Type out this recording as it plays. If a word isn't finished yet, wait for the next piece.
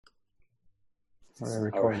We're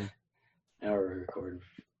recording. Now we're recording.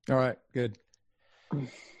 All right, good.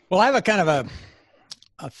 Well, I have a kind of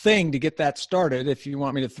a thing to get that started. If you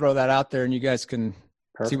want me to throw that out there, and you guys can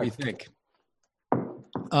see what you think.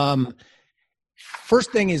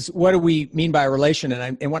 First thing is, what do we mean by a relation?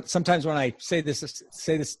 And sometimes when I say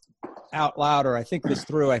this out loud, or I think this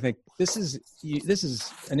through, I think this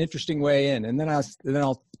is an interesting way in, and then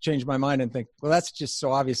I'll change my mind and think, well, that's just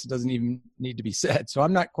so obvious it doesn't even need to be said. So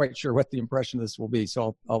I'm not quite sure what the impression of this will be.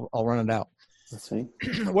 So I'll run it out. Let's see.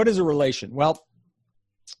 What is a relation? Well,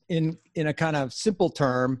 in a kind of simple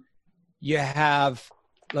term, you have,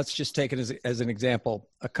 let's just take it as an example,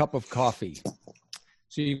 a cup of coffee.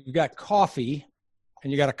 So you've got coffee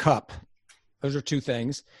and you got a cup. Those are two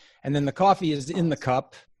things. And then the coffee is in the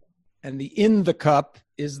cup, and the in the cup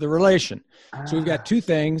is the relation. So we've got two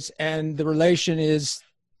things, and the relation is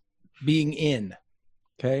being in.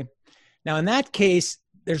 Okay. Now in that case,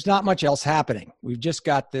 there's not much else happening. We've just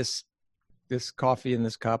got this coffee in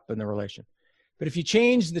this cup and the relation. But if you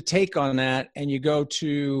change the take on that and you go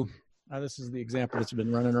to, this is the example that's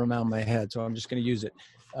been running around my head, so I'm just going to use it.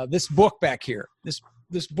 This book back here,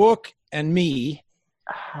 this book and me,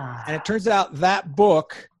 and it turns out that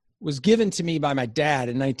book was given to me by my dad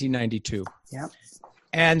in 1992. Yeah.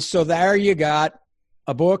 And so there you got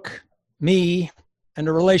a book, me, and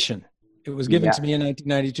a relation. It was given to me in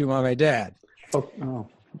 1992 by my dad. But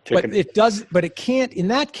it can't, in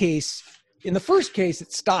that case, in the first case,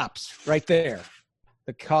 it stops right there.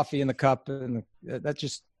 The coffee in the cup, and that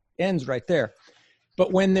just ends right there.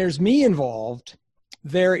 But when there's me involved,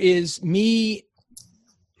 there is me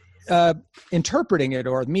interpreting it,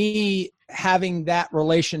 or me having that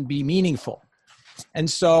relation be meaningful. And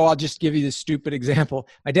so I'll just give you this stupid example.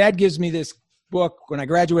 My dad gives me this book when I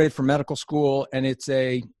graduated from medical school, and it's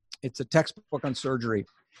a textbook on surgery.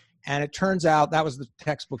 And it turns out that was the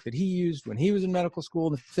textbook that he used when he was in medical school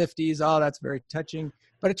in the 50s. Oh, that's very touching.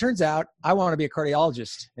 But it turns out I want to be a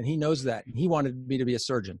cardiologist, and he knows that. And he wanted me to be a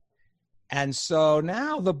surgeon. And so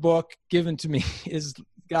now the book given to me is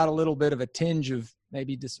got a little bit of a tinge of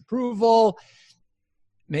maybe disapproval.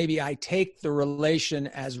 Maybe I take the relation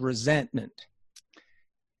as resentment.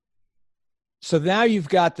 So now you've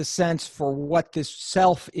got the sense for what this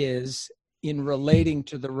self is in relating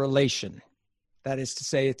to the relation. That is to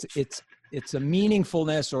say, it's a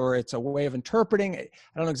meaningfulness, or it's a way of interpreting. I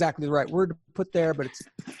don't know exactly the right word to put there, but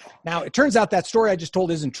now it turns out that story I just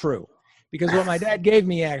told isn't true, because what my dad gave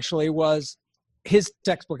me actually was his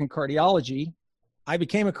textbook in cardiology. I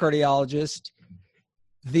became a cardiologist.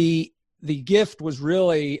 The gift was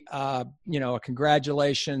really, a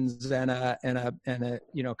congratulations and a kind of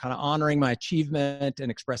honoring my achievement and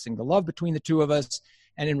expressing the love between the two of us.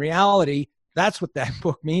 And in reality, that's what that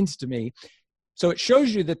book means to me. So it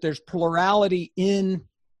shows you that there's plurality in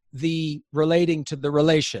the relating to the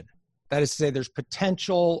relation. That is to say, there's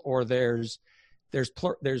potential, or there's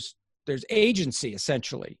agency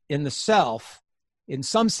essentially in the self, in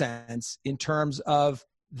some sense, in terms of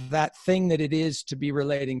that thing that it is to be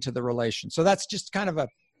relating to the relation. So that's just kind of a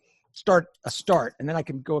start, and then I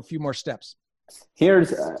can go a few more steps.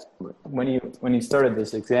 Here's when you started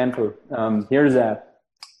this example. Here's a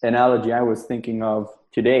analogy I was thinking of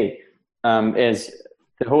today. Is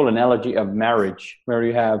the whole analogy of marriage, where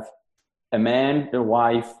you have a man, a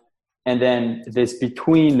wife, and then this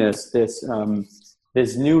betweenness,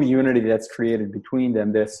 this new unity that's created between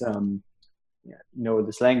them, this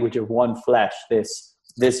this language of one flesh,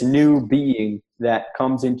 this new being that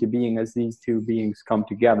comes into being as these two beings come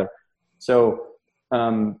together. So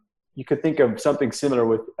you could think of something similar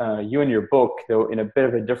with you and your book, though in a bit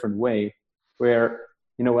of a different way, where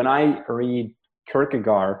when I read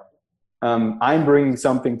Kierkegaard, I'm bringing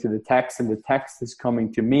something to the text, and the text is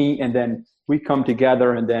coming to me, and then we come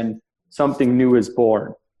together, and then something new is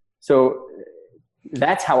born. So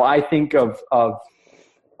that's how I think of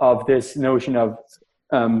this notion of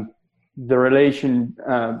the relation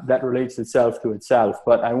that relates itself to itself.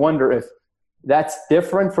 But I wonder if that's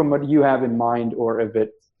different from what you have in mind, or if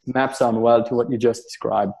it maps on well to what you just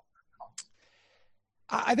described.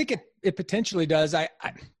 I think it potentially does.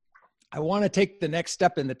 I want to take the next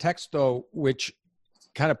step in the text, though, which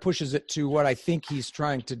kind of pushes it to what I think he's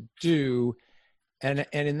trying to do. And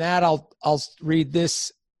in that, I'll read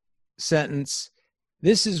this sentence.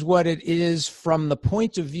 This is what it is from the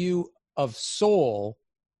point of view of soul,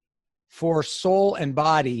 for soul and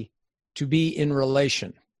body to be in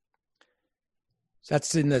relation. So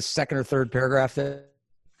that's in the second or third paragraph there.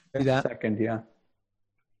 Second, yeah.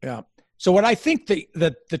 Yeah. So what I think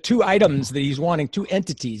the two items that he's wanting, two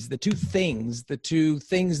entities, the two things that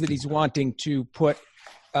he's wanting to put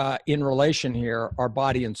in relation here are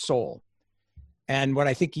body and soul. And what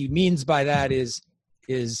I think he means by that is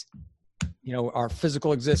our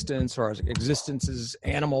physical existence, or our existence as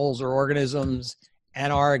animals or organisms,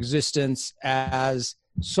 and our existence as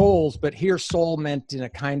souls. But here, soul meant in a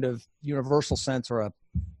kind of universal sense, or a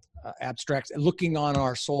abstract, looking on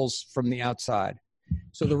our souls from the outside.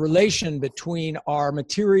 So the relation between our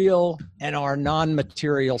material and our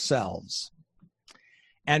non-material selves.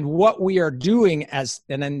 And what we are doing and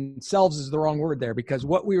then selves is the wrong word there, because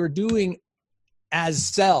what we are doing as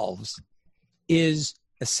selves is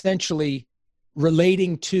essentially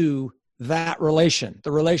relating to that relation,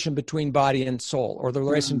 the relation between body and soul, or the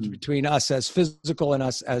relation between us as physical and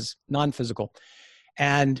us as non-physical.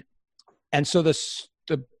 And so the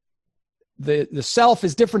self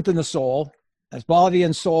is different than the soul, as body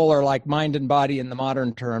and soul are like mind and body in the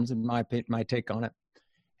modern terms, in my take on it.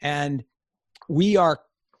 And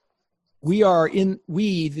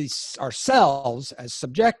ourselves as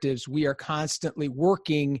subjectives, we are constantly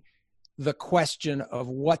working the question of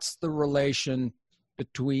what's the relation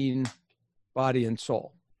between body and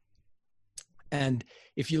soul. And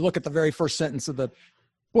if you look at the very first sentence of the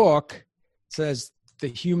book, it says the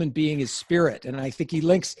human being is spirit. And I think he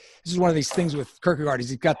links, this is one of these things with Kierkegaard, is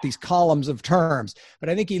he's got these columns of terms, but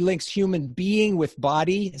I think he links human being with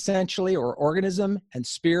body, essentially, or organism, and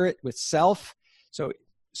spirit with self.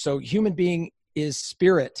 So human being is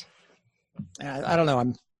spirit. I don't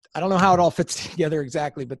know. I don't know how it all fits together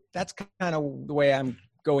exactly, but that's kind of the way I'm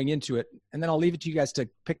going into it. And then I'll leave it to you guys to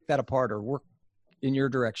pick that apart or work in your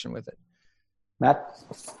direction with it. Matt?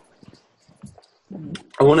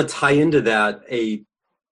 I want to tie into that a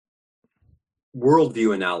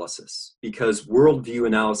worldview analysis, because worldview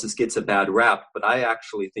analysis gets a bad rap, but I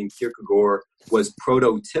actually think Kierkegaard was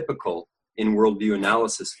prototypical in worldview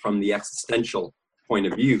analysis from the existential point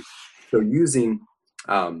of view. So using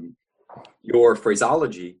your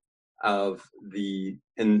phraseology of the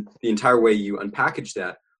entire way you unpackage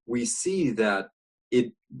that, we see that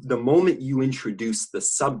the moment you introduce the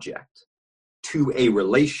subject to a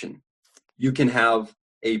relation, you can have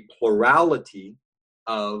a plurality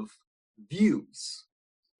of views.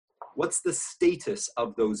 What's the status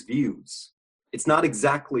of those views? It's not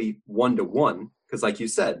exactly one-to-one, because like you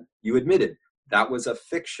said, you admitted that was a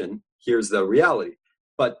fiction, here's the reality.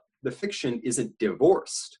 But the fiction isn't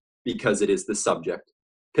divorced because it is the subject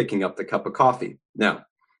picking up the cup of coffee. Now,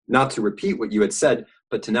 not to repeat what you had said,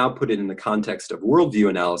 but to now put it in the context of worldview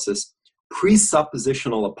analysis,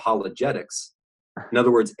 presuppositional apologetics, in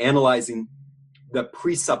other words, analyzing the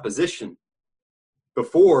presupposition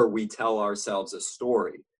before we tell ourselves a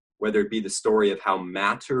story, whether it be the story of how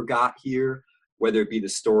matter got here, whether it be the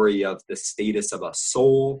story of the status of a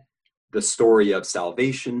soul, the story of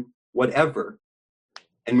salvation, whatever.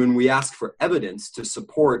 And when we ask for evidence to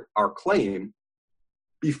support our claim,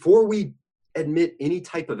 before we admit any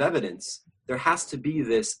type of evidence, there has to be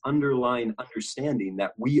this underlying understanding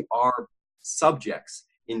that we are subjects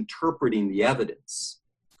interpreting the evidence.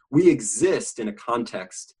 We exist in a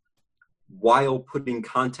context while putting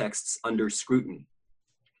contexts under scrutiny.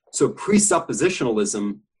 So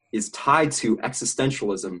presuppositionalism is tied to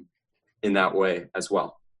existentialism in that way as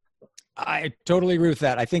well. I totally agree with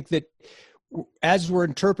that. I think that as we're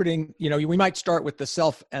interpreting, we might start with the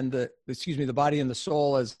self and the body and the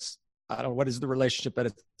soul as, I don't know, what is the relationship at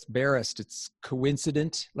its barest? It's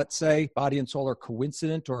coincident, let's say. Body and soul are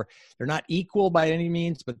coincident, or they're not equal by any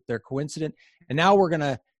means, but they're coincident. And now we're going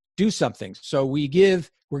to do something. So we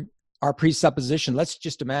give our presupposition. Let's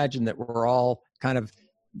just imagine that we're all kind of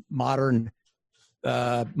modernists.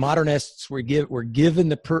 We're given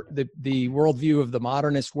the worldview of the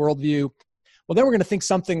modernist worldview. Well, then we're going to think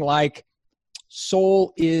something like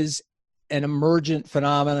soul is an emergent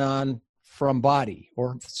phenomenon from body,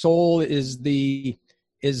 or soul is the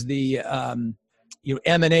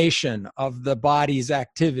emanation of the body's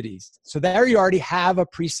activities. So there you already have a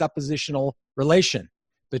presuppositional relation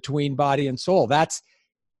between body and soul. That's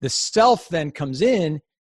the self then comes in.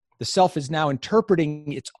 The self is now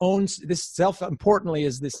interpreting its own. This self, importantly,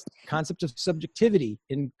 is this concept of subjectivity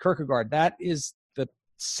in Kierkegaard. That is the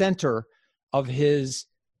center of his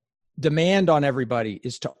demand on everybody,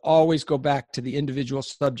 is to always go back to the individual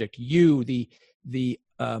subject. You, the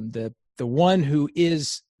one who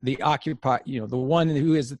is the occupy, the one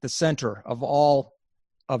who is at the center of all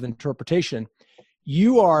of interpretation.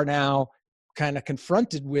 You are now kind of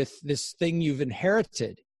confronted with this thing you've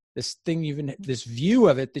inherited, this view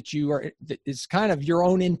of it that is kind of your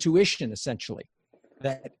own intuition, essentially,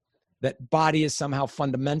 that body is somehow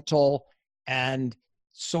fundamental and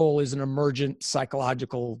soul is an emergent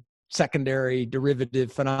psychological secondary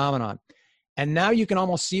derivative phenomenon. And now you can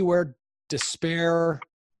almost see where despair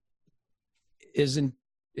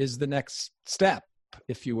is the next step,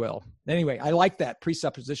 if you will. Anyway, I like that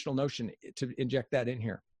presuppositional notion to inject that in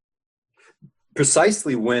here.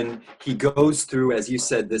 Precisely when he goes through, as you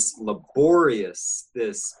said, this laborious,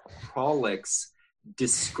 this prolix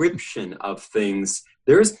description of things,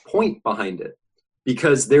 there is point behind it,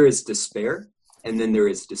 because there is despair and then there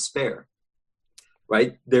is despair,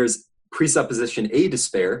 right? There's presupposition A,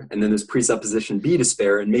 despair, and then there's presupposition B,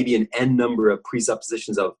 despair, and maybe an n number of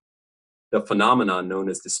presuppositions of the phenomenon known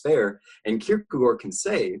as despair. And Kierkegaard can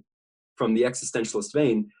say, from the existentialist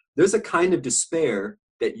vein, there's a kind of despair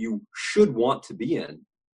that you should want to be in,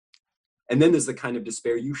 and then there's the kind of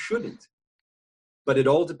despair you shouldn't. But it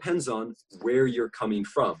all depends on where you're coming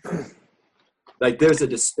from. Like, there's a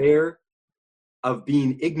despair of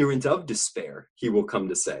being ignorant of despair, he will come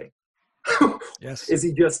to say. Yes. Is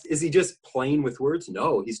he just playing with words?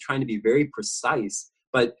 No, he's trying to be very precise,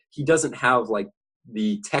 but he doesn't have like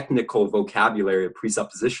the technical vocabulary of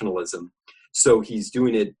presuppositionalism. So he's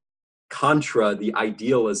doing it contra the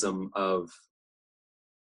idealism of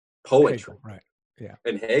poetry. Hegel, right. Yeah.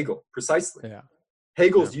 And Hegel, precisely. Yeah.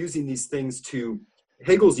 Hegel's using these things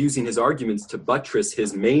Hegel's using his arguments to buttress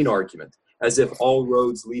his main argument, as if all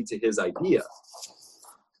roads lead to his idea.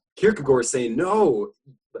 Kierkegaard is saying, no,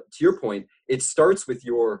 but to your point, it starts with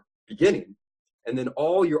your beginning, and then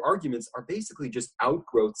all your arguments are basically just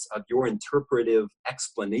outgrowths of your interpretive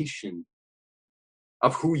explanation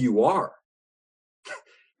of who you are.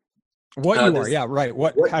 What you are, yeah, right.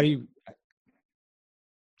 How do you...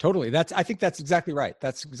 Totally. I think that's exactly right.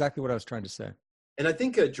 That's exactly what I was trying to say. And I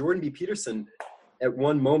think Jordan B. Peterson, at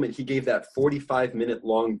one moment, he gave that 45-minute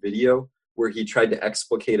long video where he tried to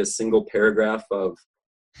explicate a single paragraph of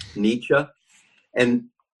Nietzsche. And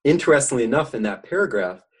interestingly enough, in that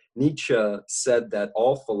paragraph, Nietzsche said that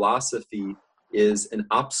all philosophy is an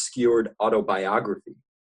obscured autobiography.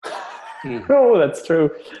 Oh, that's true.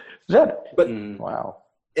 Wow.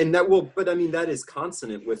 And that is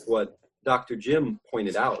consonant with what Dr. Jim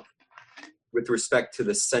pointed out with respect to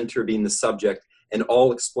the center being the subject and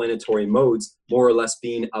all explanatory modes more or less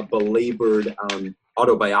being a belabored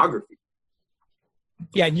autobiography.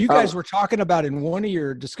 Yeah, and you guys were talking about in one of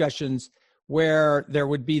your discussions where there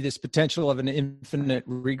would be this potential of an infinite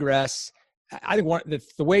regress. I think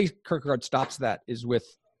the way Kierkegaard stops that is with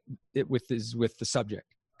the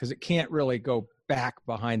subject, because it can't really go back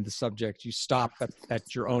behind the subject. You stop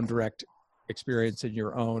at your own direct experience and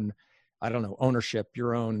your own, I don't know, ownership,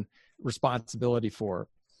 your own responsibility for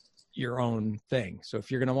your own thing. So if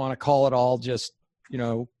you're going to want to call it all just,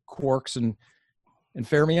 quarks and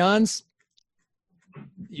fermions,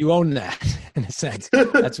 you own that in a sense.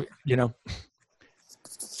 That's,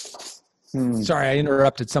 Sorry, I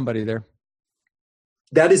interrupted somebody there.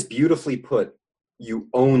 That is beautifully put. You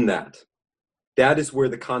own that. That is where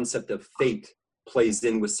the concept of fate plays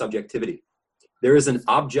in with subjectivity. There is an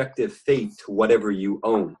objective fate to whatever you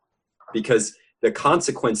own, because the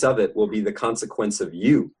consequence of it will be the consequence of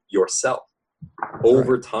you, yourself,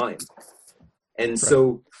 over time. And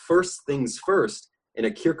so first things first, in a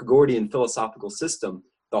Kierkegaardian philosophical system,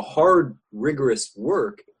 the hard, rigorous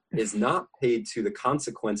work is not paid to the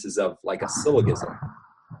consequences of like a syllogism.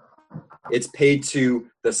 It's paid to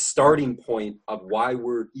the starting point of why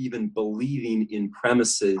we're even believing in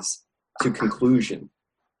premises to conclusion.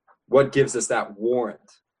 What gives us that warrant?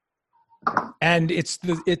 And it's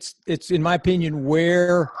in my opinion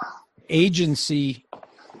where agency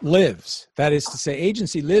lives. That is to say,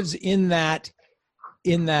 agency lives in that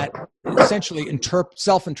essentially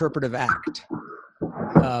self-interpretive act.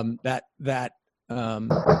 That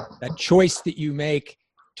choice that you make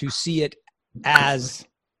to see it as,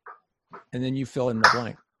 and then you fill in the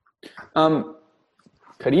blank.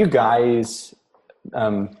 Could you guys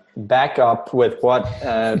back up with what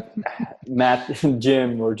Matt and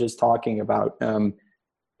Jim were just talking about?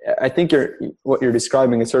 I think what you're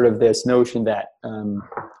describing is sort of this notion that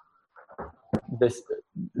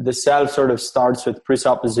the self sort of starts with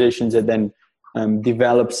presuppositions and then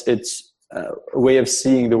develops its way of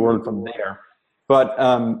seeing the world from there. But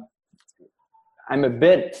I'm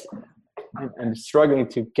struggling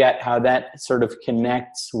to get how that sort of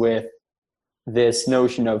connects with this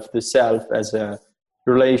notion of the self as a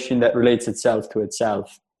relation that relates itself to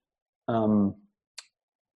itself. Could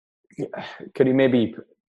you maybe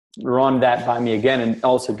run that by me again and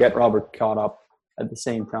also get Robert caught up at the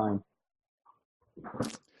same time?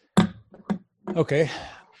 Okay,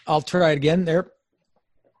 I'll try it again there.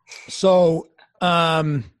 So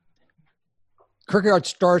Kierkegaard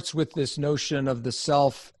starts with this notion of the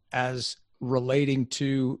self as relating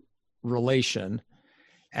to relation.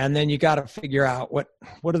 And then you got to figure out what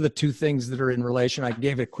are the two things that are in relation. I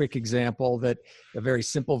gave a quick example that a very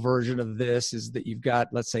simple version of this is that you've got,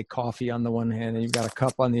 let's say, coffee on the one hand and you've got a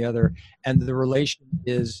cup on the other, and the relation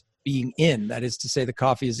is being in. That is to say, the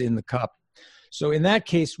coffee is in the cup. So in that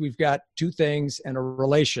case, we've got two things and a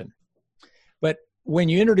relation. But when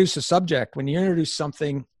you introduce a subject, when you introduce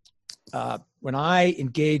something, when I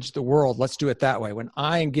engage the world, let's do it that way. When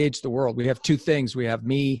I engage the world, we have two things. We have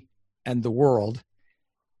me and the world.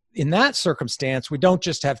 In that circumstance, we don't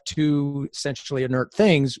just have two essentially inert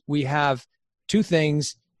things. We have two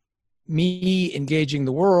things, me engaging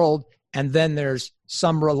the world, and then there's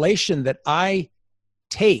some relation that I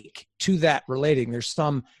take to that relating. There's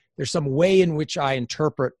some way in which I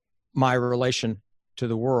interpret my relation to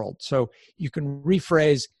the world. So you can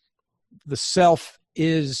rephrase the self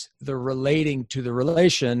is the relating to the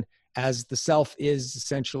relation as the self is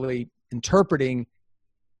essentially interpreting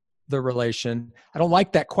the relation. I don't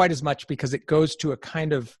like that quite as much because it goes to a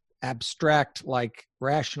kind of abstract, like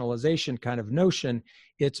rationalization kind of notion.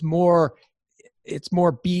 It's more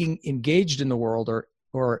being engaged in the world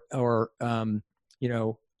or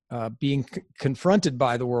being confronted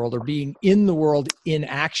by the world or being in the world in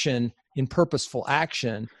action, in purposeful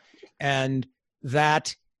action. And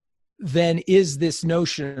that then is this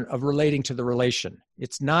notion of relating to the relation.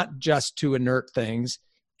 It's not just two inert things.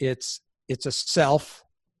 It's a self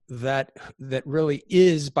that really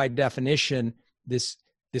is by definition this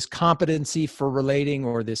competency for relating,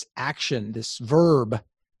 or this action, this verb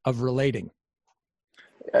of relating.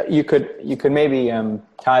 You could maybe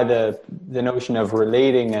tie the notion of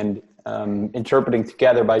relating and interpreting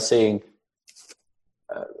together by saying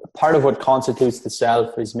part of what constitutes the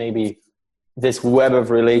self is maybe this web of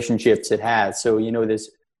relationships it has. So, this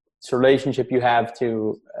relationship you have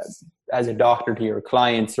to, as a doctor, to your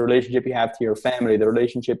clients, the relationship you have to your family, the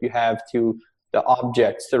relationship you have to the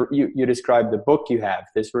objects. So you described the book you have,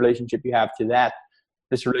 this relationship you have to that,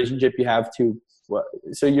 this relationship you have to,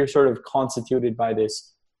 so you're sort of constituted by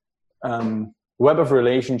this web of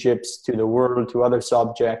relationships to the world, to other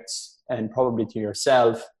subjects, and probably to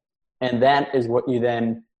yourself. And that is what you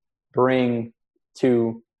then bring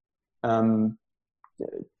to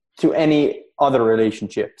any other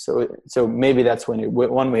relationship. So maybe that's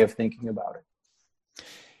one way of thinking about it.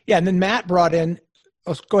 Yeah. And then Matt brought in,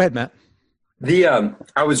 go ahead, Matt.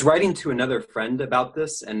 I was writing to another friend about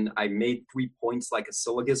this, and I made 3 points like a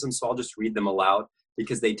syllogism, so I'll just read them aloud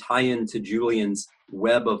because they tie into Julian's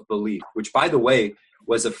web of belief, which, by the way,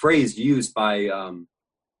 was a phrase used by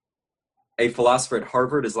a philosopher at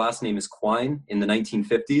Harvard. His last name is Quine, in the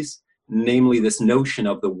 1950s, namely this notion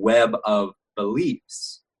of the web of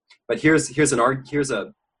beliefs. But here's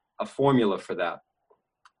a formula for that.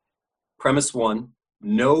 Premise 1.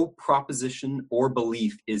 No proposition or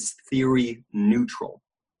belief is theory neutral.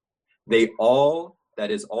 They all, that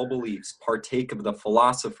is, all beliefs, partake of the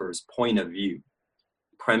philosopher's point of view.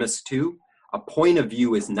 Premise 2, a point of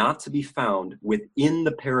view is not to be found within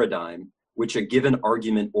the paradigm which a given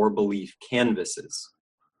argument or belief canvasses.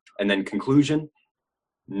 And then conclusion,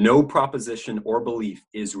 no proposition or belief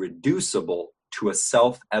is reducible to a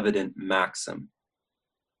self-evident maxim.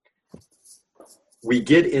 We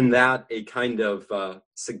get in that a kind of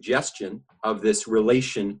suggestion of this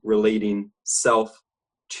relating self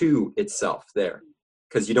to itself there,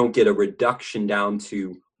 because you don't get a reduction down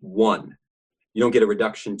to one. You don't get a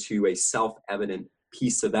reduction to a self-evident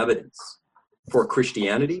piece of evidence for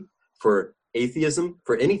Christianity, for atheism,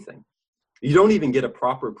 for anything. You don't even get a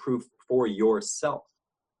proper proof for yourself.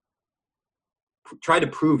 Try to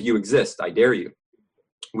prove you exist, I dare you.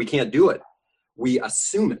 We can't do it. We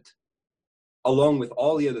assume it, along with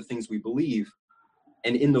all the other things we believe,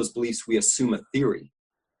 and in those beliefs we assume a theory.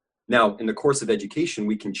 Now, in the course of education,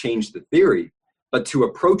 we can change the theory, but to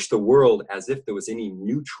approach the world as if there was any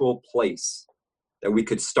neutral place that we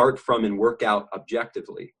could start from and work out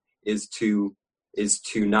objectively is to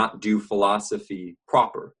not do philosophy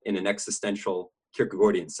proper in an existential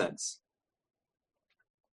Kierkegaardian sense.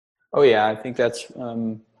 Oh yeah, I think that's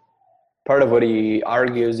part of what he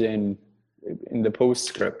argues in the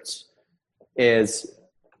postscripts, is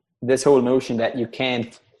this whole notion that you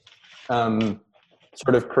can't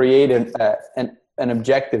sort of create an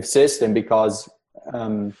objective system because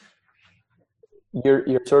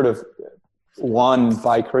you're sort of one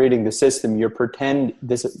by creating the system.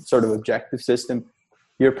 This sort of objective system,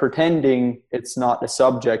 you're pretending it's not the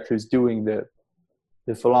subject who's doing the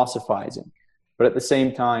philosophizing. But at the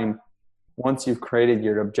same time, once you've created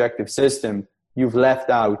your objective system, you've left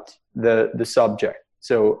out the subject.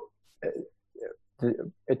 So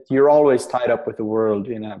you're always tied up with the world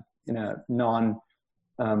in a non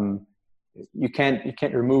you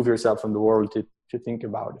can't remove yourself from the world to think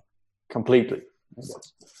about it completely, I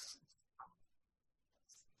guess.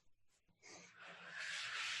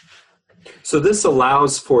 So this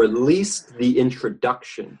allows for at least the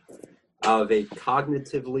introduction of a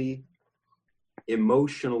cognitively,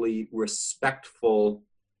 emotionally respectful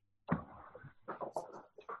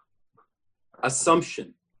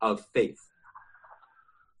assumption of faith.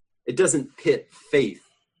 It doesn't pit faith,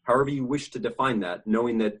 however you wish to define that,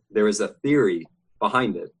 knowing that there is a theory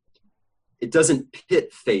behind it. It doesn't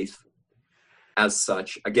pit faith as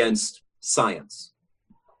such against science.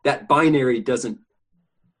 That binary doesn't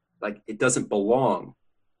belong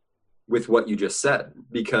with what you just said,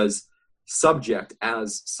 because subject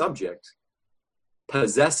as subject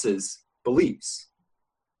possesses beliefs,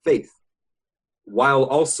 faith, while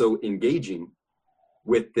also engaging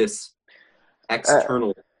with this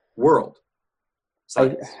external world.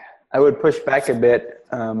 I would push back a bit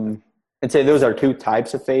and say those are two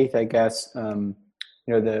types of faith, I guess.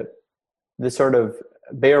 The sort of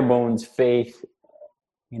bare bones faith,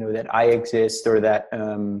 that I exist, or that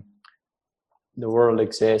the world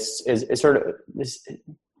exists, is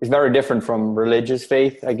very different from religious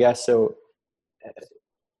faith, I guess. So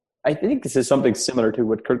I think this is something similar to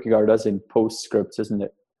what Kierkegaard does in Postscripts, isn't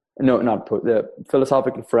it? No, not the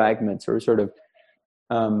Philosophical Fragments, or sort of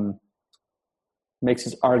makes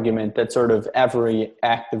his argument that sort of every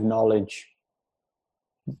act of knowledge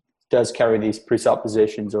does carry these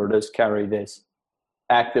presuppositions, or does carry this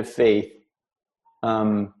act of faith.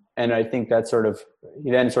 And I think that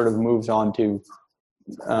he then sort of moves on to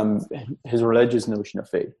his religious notion of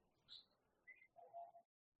faith.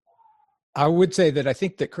 I would say that I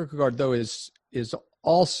think that Kierkegaard, though, is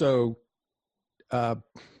also, let's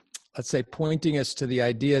say, pointing us to the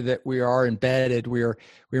idea that we are embedded. We're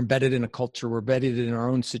embedded in a culture. We're embedded in our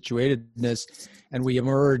own situatedness, and we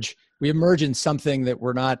emerge in something that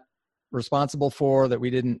we're not responsible for, that we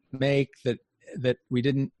didn't make, that we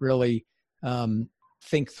didn't really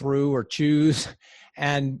think through or choose.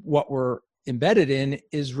 And what we're embedded in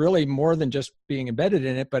is really more than just being embedded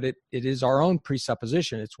in it, but it is our own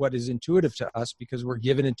presupposition. It's what is intuitive to us because we are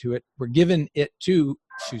given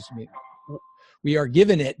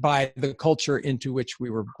it by the culture into which we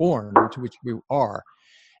were born, into which we are.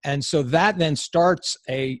 And so that then starts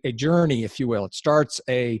a journey, if you will. It starts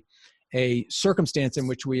a circumstance in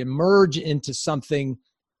which we emerge into something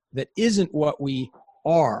that isn't what we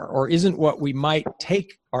are, or isn't what we might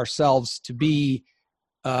take ourselves to be,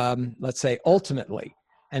 let's say, ultimately.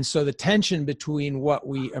 And so the tension between what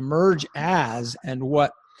we emerge as and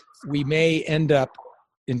what we may end up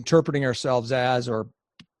interpreting ourselves as or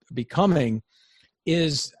becoming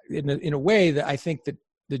is in a way that I think that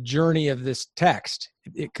the journey of this text,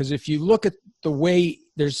 because if you look at the way,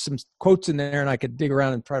 there's some quotes in there, and I could dig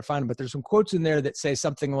around and try to find them, but there's some quotes in there that say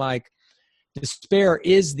something like, despair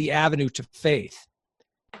is the avenue to faith.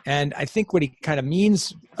 And I think what he kind of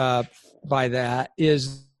means by that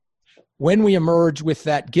is when we emerge with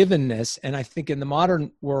that givenness, and I think in the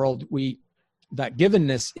modern world, that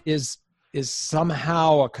givenness is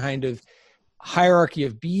somehow a kind of hierarchy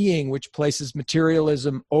of being which places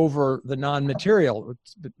materialism over the non-material.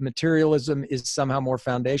 Materialism is somehow more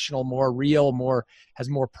foundational, more real, has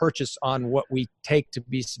more purchase on what we take to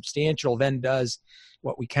be substantial than does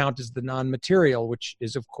what we count as the non-material, which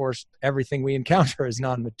is, of course, everything we encounter is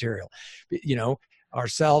non-material.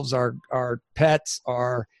 Ourselves, our pets,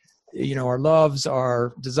 our loves,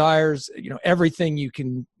 our desires, everything you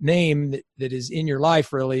can name that is in your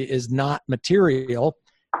life really is not material.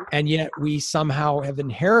 And yet we somehow have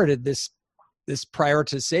inherited this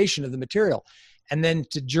prioritization of the material. And then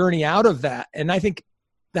to journey out of that, and I think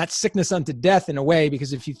that's sickness unto death in a way,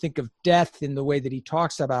 because if you think of death in the way that he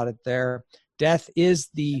talks about it there, death is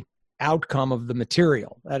the outcome of the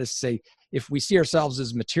material. That is to say, if we see ourselves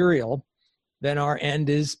as material, then our end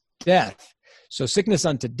is death. So sickness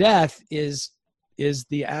unto death is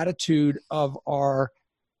the attitude of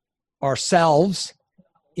ourselves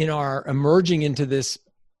in our emerging into this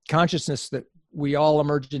consciousness that we all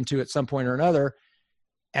emerge into at some point or another.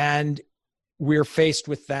 And we're faced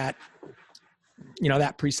with that,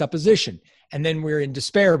 that presupposition. And then we're in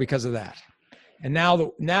despair because of that. And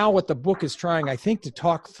now what the book is trying, I think, to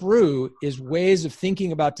talk through is ways of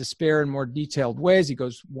thinking about despair in more detailed ways. He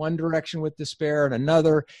goes one direction with despair and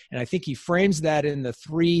another. And I think he frames that in the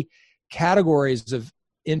three categories of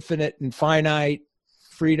infinite and finite,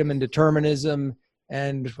 freedom and determinism,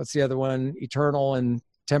 and what's the other one? Eternal and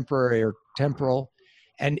temporary or temporal.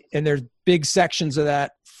 And there's big sections of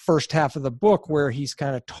that first half of the book where he's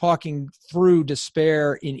kind of talking through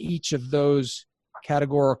despair in each of those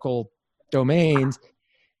categorical domains.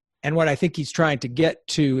 And what I think he's trying to get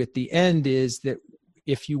to at the end is that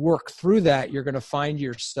if you work through that, you're going to find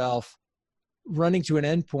yourself running to an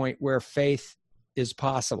endpoint where faith is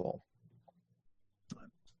possible.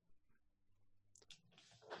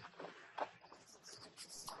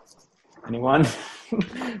 Anyone?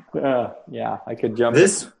 Yeah, I could jump.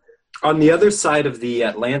 This, on the other side of the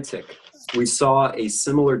Atlantic, we saw a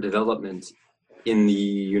similar development in the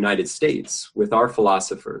United States with our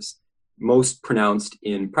philosophers, most pronounced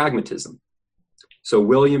in pragmatism. So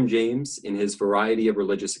William James, in his Variety of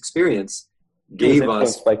Religious Experience, gave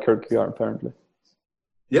us... by Kierkegaard, apparently.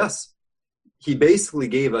 Yes. He basically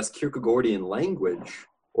gave us Kierkegaardian language,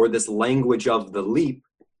 or this language of the leap,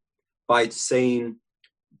 by saying,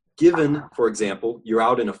 given, for example, you're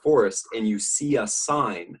out in a forest and you see a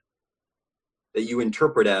sign that you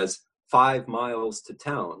interpret as 5 miles to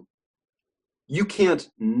town, you can't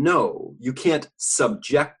know, you can't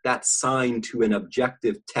subject that sign to an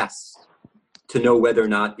objective test to know whether or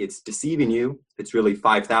not it's deceiving you, it's really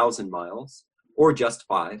 5,000 miles, or just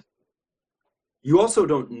 5. You also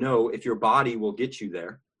don't know if your body will get you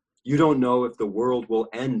there. You don't know if the world will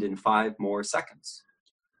end in 5 more seconds.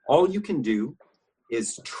 All you can do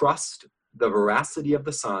is trust the veracity of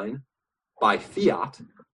the sign by fiat,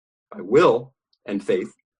 by will and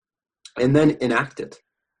faith, and then enact it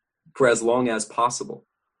for as long as possible.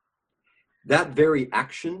 That very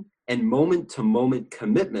action and moment-to-moment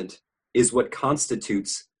commitment is what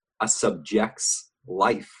constitutes a subject's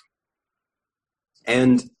life.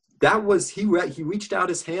 And that was, he reached out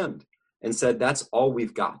his hand and said, that's all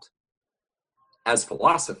we've got as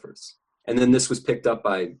philosophers. And then this was picked up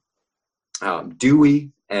by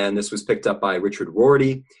Dewey, and this was picked up by Richard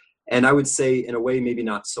Rorty. And I would say, in a way, maybe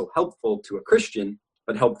not so helpful to a Christian,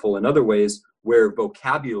 but helpful in other ways, where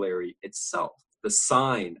vocabulary itself, the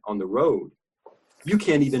sign on the road, you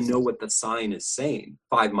can't even know what the sign is saying,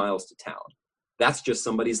 5 miles to town. That's just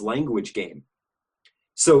somebody's language game.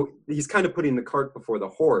 So he's kind of putting the cart before the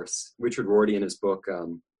horse. Richard Rorty, in his book,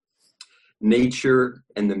 Nature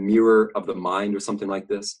and the Mirror of the Mind, or something like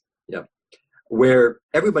this, yeah, where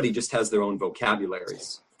everybody just has their own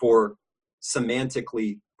vocabularies for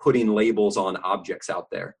semantically putting labels on objects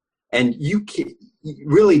out there. And you can,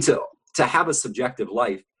 really, to have a subjective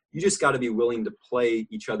life, you just got to be willing to play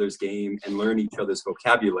each other's game and learn each other's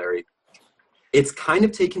vocabulary. It's kind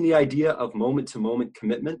of taking the idea of moment-to-moment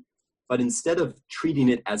commitment, but instead of treating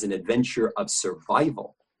it as an adventure of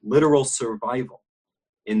survival, literal survival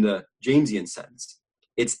in the Jamesian sense,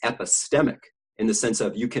 it's epistemic in the sense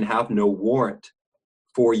of you can have no warrant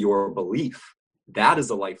for your belief. That is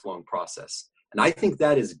a lifelong process. And I think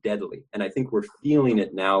that is deadly. And I think we're feeling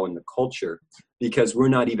it now in the culture because we're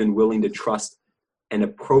not even willing to trust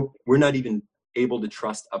we're not even able to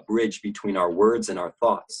trust a bridge between our words and our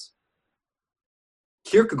thoughts.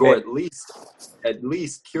 Kierkegaard, at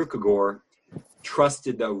least Kierkegaard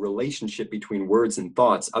trusted the relationship between words and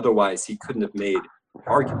thoughts. Otherwise, he couldn't have made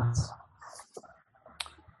arguments.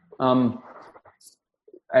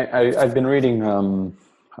 I've been reading,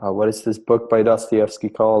 what is this book by Dostoevsky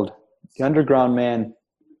called? The Underground Man.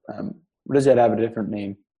 What does that have a different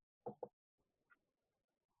name?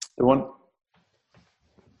 The one...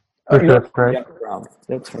 That's right.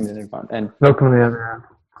 That's from the Underground. And Look from the other hand.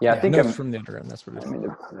 yeah, I think Notes from the Underground. That's what it is. I mean,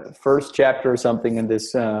 the first chapter or something, and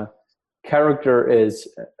this character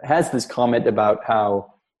has this comment about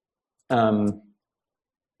how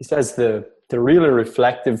he says the really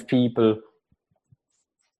reflective people.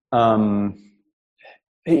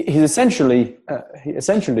 He essentially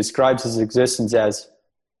describes his existence as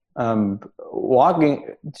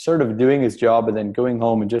walking, sort of doing his job, and then going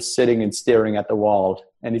home and just sitting and staring at the wall.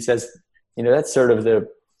 And he says, that's sort of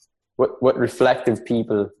what reflective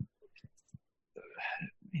people.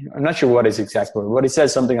 I'm not sure what his exact word, but he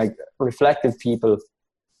says something like reflective people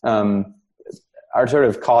are sort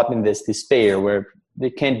of caught in this despair where they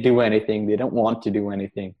can't do anything, they don't want to do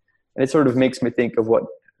anything. And it sort of makes me think of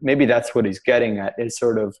maybe that's what he's getting at, is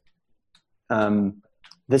sort of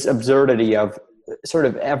this absurdity of sort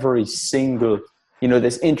of every single,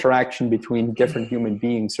 this interaction between different human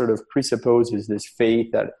beings sort of presupposes this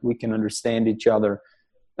faith that we can understand each other.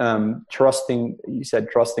 Trusting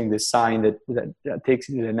this sign that takes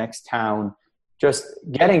you to the next town, just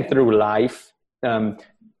getting through life, and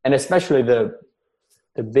especially the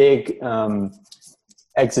big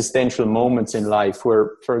existential moments in life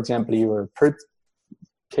where, for example, you were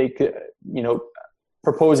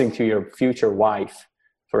proposing to your future wife,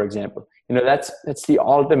 for example. That's the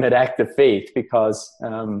ultimate act of faith, because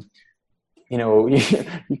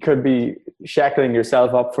you could be shackling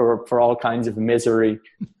yourself up for all kinds of misery,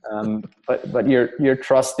 but you're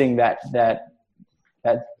trusting that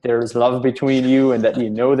that there's love between you and that you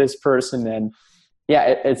know this person. And yeah,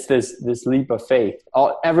 it's this leap of faith.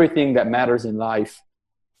 Everything that matters in life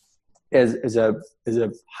is a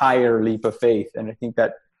higher leap of faith. And I think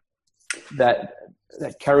that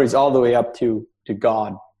carries all the way up to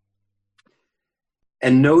God.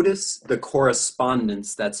 And notice the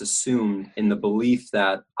correspondence that's assumed in the belief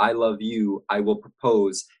that I love you, I will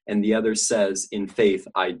propose, and the other says in faith,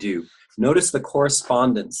 I do. Notice the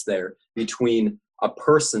correspondence there between a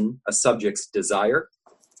person, a subject's desire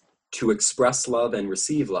to express love and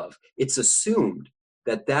receive love. It's assumed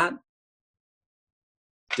that that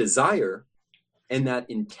desire and that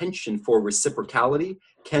intention for reciprocality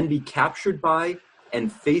can be captured by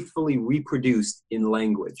and faithfully reproduced in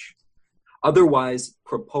language. Otherwise,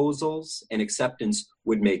 proposals and acceptance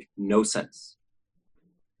would make no sense.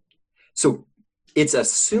 So it's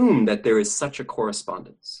assumed that there is such a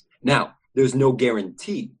correspondence. Now, there's no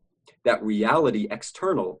guarantee that reality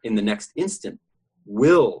external in the next instant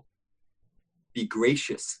will be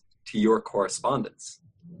gracious to your correspondence.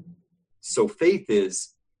 So faith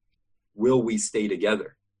is, will we stay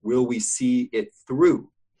together? Will we see it through?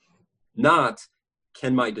 Not,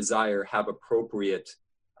 can my desire have appropriate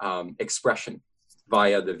expression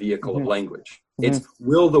via the vehicle of language? It's,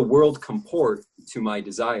 will the world comport to my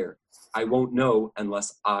desire? I won't know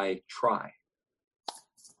unless I try.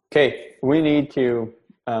 Okay, we need to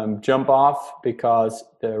jump off because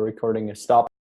the recording is stopped.